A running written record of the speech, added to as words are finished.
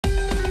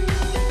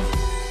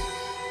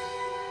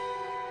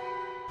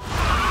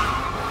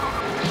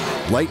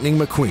Lightning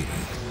McQueen.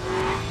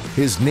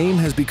 His name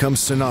has become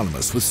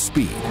synonymous with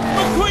speed.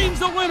 McQueen's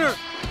the winner!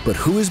 But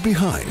who is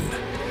behind?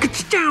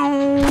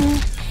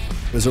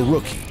 As a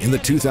rookie in the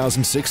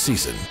 2006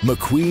 season,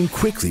 McQueen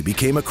quickly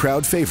became a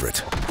crowd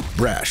favorite.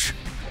 Brash,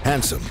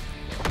 handsome,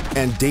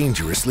 and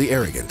dangerously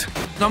arrogant.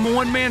 Number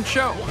one man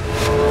show.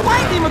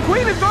 Lightning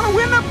McQueen is gonna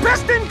win the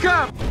Piston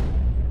Cup!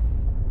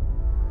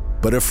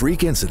 But a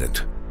freak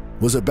incident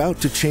was about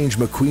to change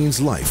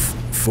McQueen's life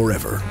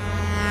forever.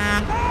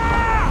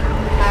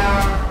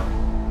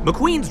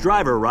 McQueen's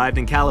driver arrived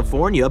in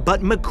California,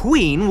 but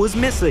McQueen was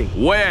missing.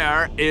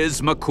 Where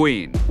is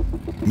McQueen?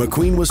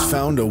 McQueen was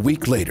found a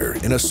week later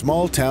in a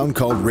small town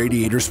called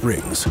Radiator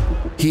Springs.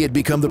 He had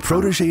become the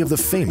protege of the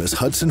famous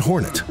Hudson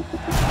Hornet.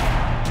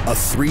 A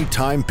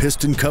three-time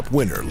Piston Cup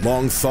winner,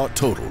 long thought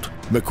totaled.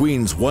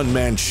 McQueen's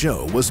one-man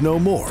show was no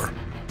more,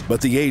 but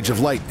the age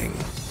of lightning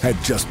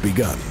had just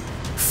begun.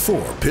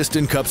 4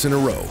 Piston Cups in a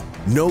row.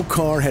 No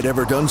car had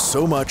ever done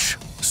so much,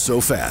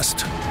 so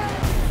fast.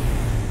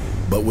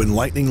 But when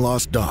lightning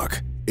lost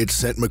Doc, it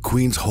sent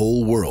McQueen's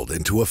whole world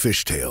into a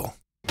fishtail.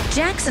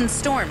 Jackson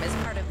Storm is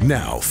part of...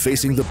 Now,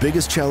 facing the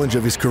biggest challenge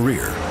of his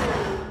career,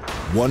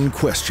 one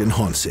question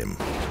haunts him.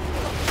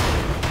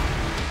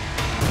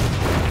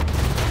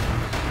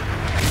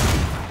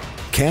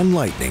 Can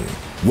lightning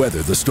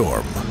weather the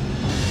storm?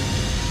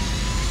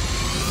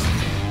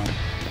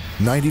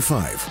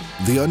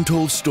 95, the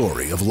untold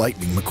story of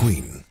Lightning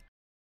McQueen.